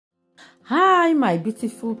Hi my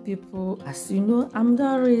beautiful people, as you know I'm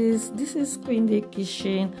Doris. This is Queen Day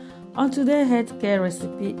Kitchen. On today's healthcare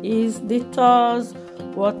recipe is Detox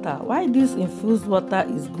water. Why this infused water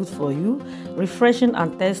is good for you, refreshing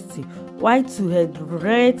and tasty. Why to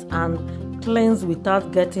hydrate and cleanse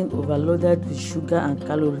without getting overloaded with sugar and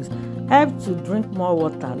calories. Help to drink more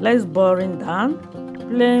water, less boring than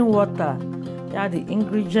plain water. Here are the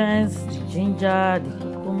ingredients: the ginger, the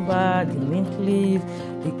cucumber, the mint leaf,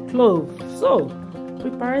 the clove. So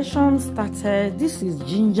preparation started. This is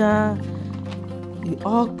ginger. We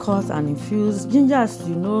all cut and infuse ginger. As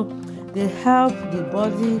you know, they help the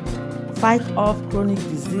body fight off chronic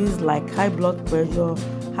disease like high blood pressure,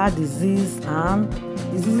 heart disease, and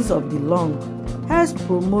diseases of the lung. Helps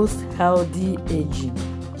promote healthy aging.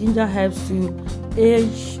 Ginger helps you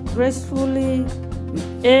age gracefully.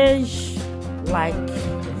 You age like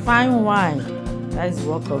fine wine. That is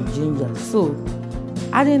the work of ginger. So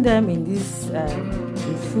adding them in this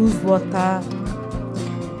infused water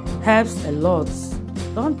helps a lot.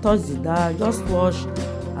 Don't touch the dal, just wash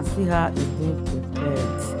and see how it's being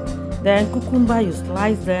prepared. Then cucumber, you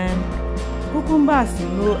slice them. Cucumber, as you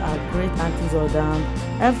know, are great antioxidant,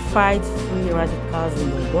 help fight free radicals in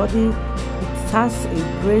your body. It has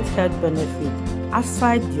a great health benefit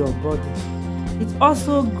outside your body. It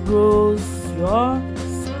also grows your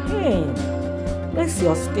skin, makes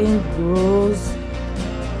your skin grows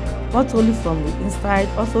not only from the inside,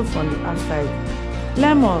 also from the outside.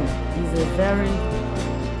 Lemon is very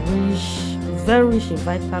rich in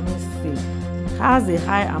vitamin C. It has a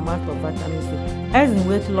high amount of vitamin C. Helps in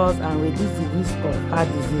weight loss and reduce the risk of heart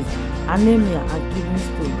disease, anemia, and kidney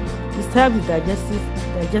stone. It helps with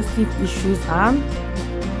digestive issues and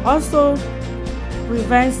also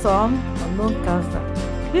prevents some unknown cancer.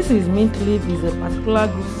 This is mint leaf, is a particular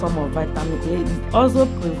good form of vitamin A. It also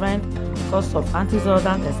prevents cause of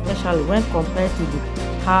antioxidant, especially when compared to the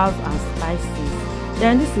herbs and spices.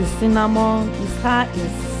 Then this is cinnamon. It's high in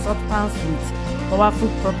substance with powerful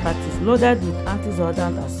properties, loaded with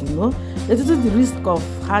antioxidant, as you know. It reduces the risk of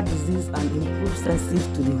heart disease and improves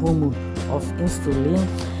sensitivity to the hormone of insulin.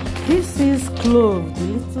 This is clove, the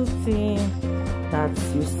little thing that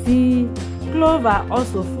you see. Clove are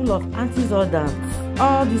also full of antioxidants.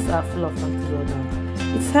 All these are full of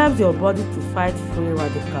antioxidants. It helps your body to fight free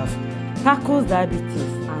radicals, tackles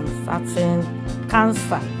diabetes and certain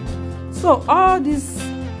cancer. So all these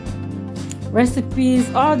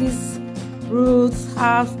recipes, all these fruits,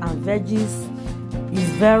 herbs and veggies is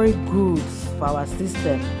very good for our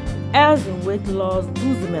system. Helps in weight loss,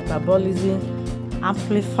 boosts the metabolism,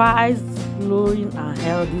 amplifies glowing and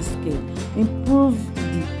healthy skin, improves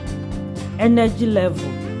the energy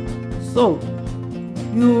level. So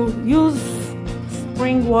you use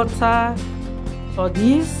spring water for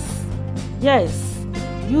this. Yes,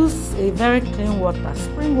 use a very clean water,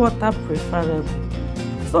 spring water preferable.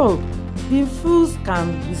 So the infused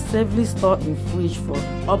can be safely stored in fridge for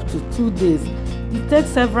up to 2 days. It takes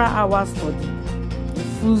several hours for the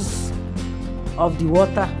infuse of the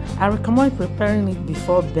water. I recommend preparing it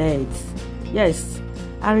before bed. Yes,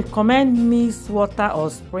 I recommend mixed water or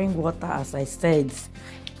spring water, as I said.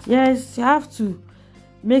 Yes, you have to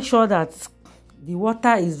make sure that the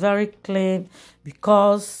water is very clean,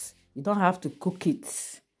 because you don't have to cook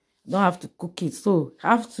it. You don't have to cook it. So you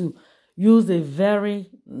have to use a very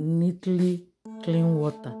neatly clean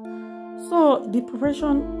water. So the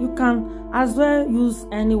preparation, you can as well use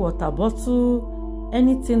any water bottle,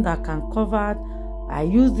 anything that can cover. I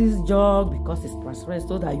use this jug because it's transparent,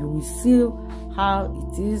 so that you will see how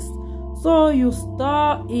it is. So you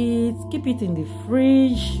store it, keep it in the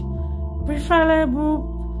fridge,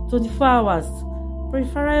 preferable 24 hours,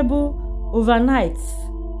 preferable overnight.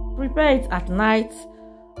 Prepare it at night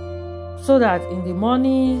so that in the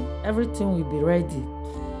morning everything will be ready.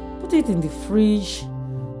 Put it in the fridge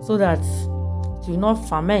so that it will not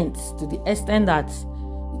ferment to the extent that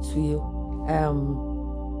it will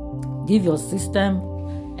give your system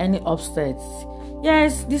any upsets.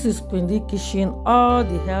 Yes, this is Queen Day Kitchen. All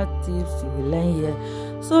the health tips you will learn here.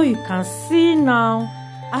 So you can see now,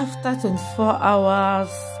 after 24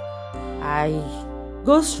 hours, I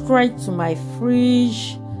go straight to my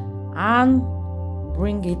fridge and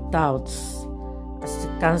bring it out. As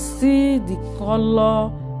you can see, the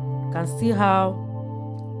color, you can see how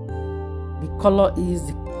the color is.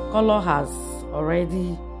 The color has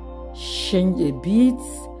already changed a bit.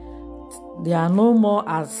 They are no more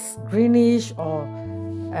as greenish or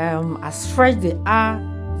as fresh they are.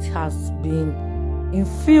 It has been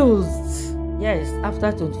infused. Yes,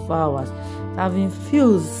 after 24 hours, I've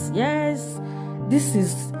infused. Yes, this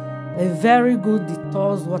is a very good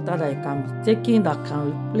detox water that you can be taking that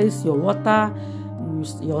can replace your water.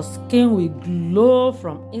 Your skin will glow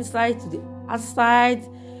from inside to the outside.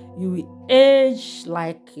 You will age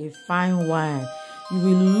like a fine wine. You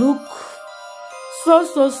will look so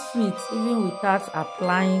sweet even without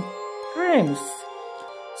applying creams.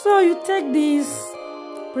 So you take this,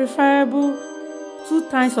 preferable 2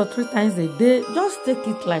 times or 3 times a day. Just take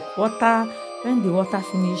it like water. When the water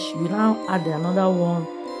finish, you now add another one.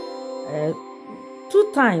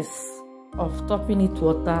 2 times of topping it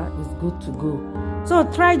water is good to go. So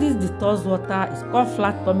try this detox water. It's called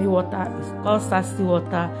flat tummy water. It's called sassy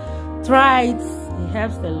water. Try it. It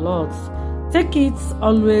helps a lot. Take it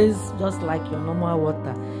always just like your normal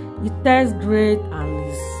water. It tastes great and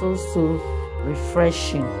is so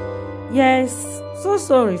refreshing. Yes,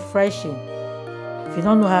 so refreshing. If you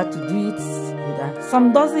don't know how to do it,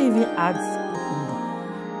 some doesn't even add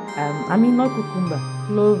cucumber. Not cucumber,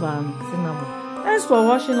 clove and cinnamon. Thanks for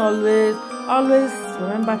watching. Always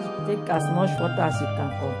remember to take as much water as you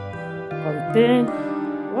can contain.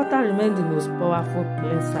 Water remains the most powerful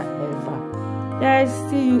cleanser ever. Yes,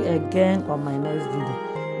 see you again on my next video.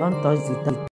 Don't touch the